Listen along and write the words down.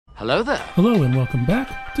Hello there. Hello and welcome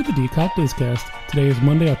back to the disCast. Today is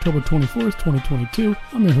Monday, October 24th, 2022.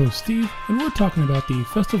 I'm your host, Steve, and we're talking about the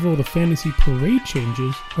Festival of the Fantasy Parade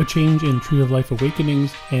changes, a change in Tree of Life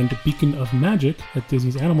Awakenings and Beacon of Magic at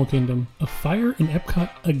Disney's Animal Kingdom, a fire in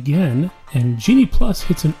Epcot again, and Genie Plus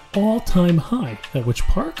hits an all-time high. At which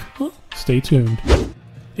park? Well, stay tuned.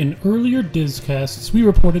 In earlier discasts, we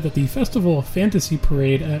reported that the Festival of Fantasy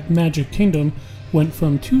Parade at Magic Kingdom went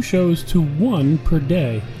from 2 shows to 1 per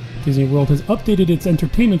day. Disney World has updated its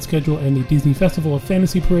entertainment schedule, and the Disney Festival of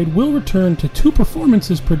Fantasy Parade will return to 2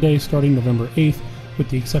 performances per day starting November 8th,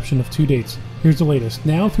 with the exception of 2 dates. Here's the latest.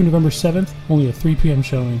 Now through November 7th, only a 3 p.m.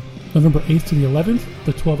 showing. November 8th to the 11th,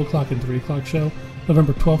 the 12 o'clock and 3 o'clock show.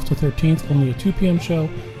 November 12th to 13th, only a 2 p.m. show.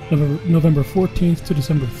 November 14th to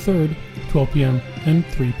December 3rd, 12 p.m. and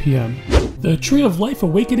 3 p.m. The Tree of Life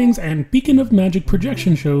Awakenings and Beacon of Magic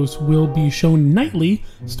projection shows will be shown nightly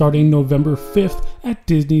starting November 5th at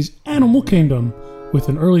Disney's Animal Kingdom, with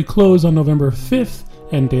an early close on November 5th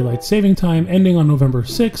and daylight saving time ending on November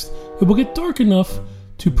 6th. It will get dark enough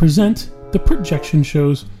to present the projection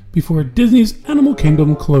shows before Disney's Animal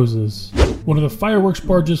Kingdom closes. One of the fireworks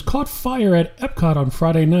barges caught fire at Epcot on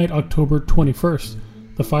Friday night, October 21st.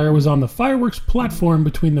 The fire was on the fireworks platform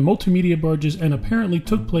between the multimedia barges and apparently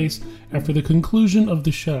took place after the conclusion of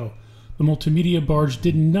the show. The multimedia barge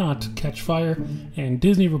did not catch fire, and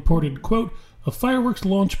Disney reported, quote, "A fireworks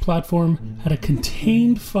launch platform had a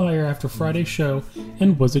contained fire after Friday's show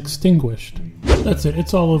and was extinguished." That's it.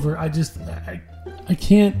 It's all over. I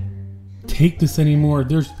can't take this anymore.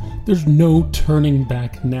 There's no turning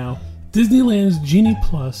back now. Disneyland's Genie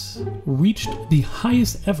Plus reached the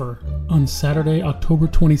highest ever on Saturday, October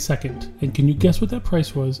 22nd. And can you guess what that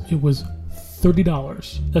price was? It was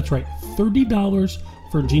 $30. That's right, $30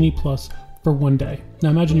 for Genie Plus for 1 day. Now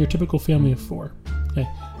imagine your typical family of 4. Okay,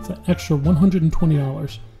 it's an extra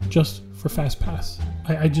 $120 just for Fast Pass.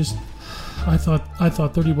 I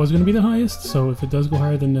thought 30 was going to be the highest, so if it does go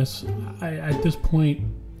higher than this, at this point,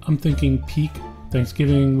 I'm thinking peak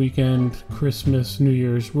Thanksgiving weekend, Christmas, New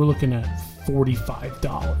Year's, we're looking at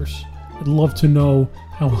 $45. I'd love to know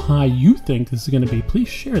how high you think this is going to be. Please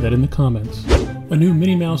share that in the comments. A new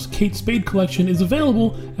Minnie Mouse Kate Spade collection is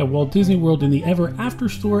available at Walt Disney World in the Ever After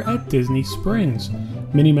store at Disney Springs.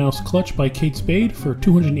 Minnie Mouse Clutch by Kate Spade for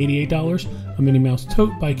 $288, a Minnie Mouse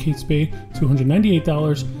Tote by Kate Spade,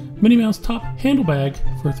 $298, Minnie Mouse Top Handle Bag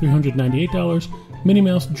for $398, Minnie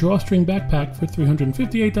Mouse Drawstring Backpack for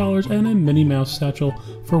 $358, and a Minnie Mouse Satchel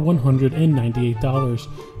for $198.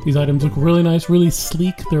 These items look really nice, really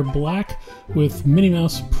sleek. They're black with Minnie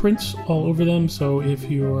Mouse prints all over them, so if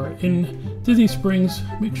you're in Disney Springs,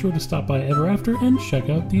 make sure to stop by Ever After and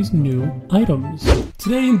check out these new items.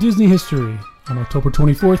 Today in Disney history, on October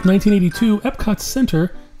 24th, 1982, Epcot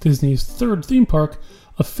Center, Disney's 3rd theme park,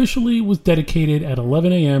 officially was dedicated at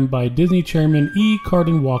 11 a.m. by Disney chairman E.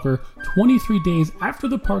 Carden Walker 23 days after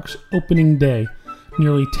the park's opening day.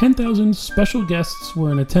 Nearly 10,000 special guests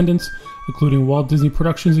were in attendance, including Walt Disney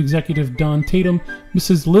Productions executive Don Tatum,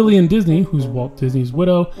 Mrs. Lillian Disney, who's Walt Disney's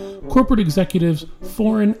widow, corporate executives,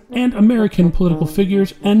 foreign and American political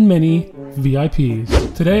figures, and many VIPs.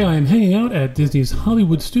 Today I am hanging out at Disney's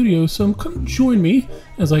Hollywood studios, so come join me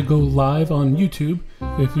as I go live on YouTube.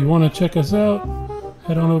 If you want to check us out,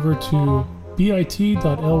 head on over to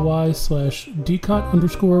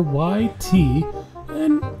bit.ly/dcot_YT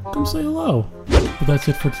and come say hello. But that's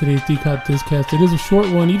it for today's disCast. It is a short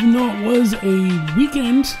one, even though it was a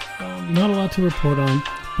weekend. Not a lot to report on.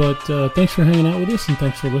 But thanks for hanging out with us and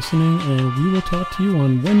thanks for listening. And we will talk to you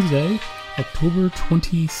on Wednesday, October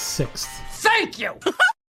 26th. Thank you!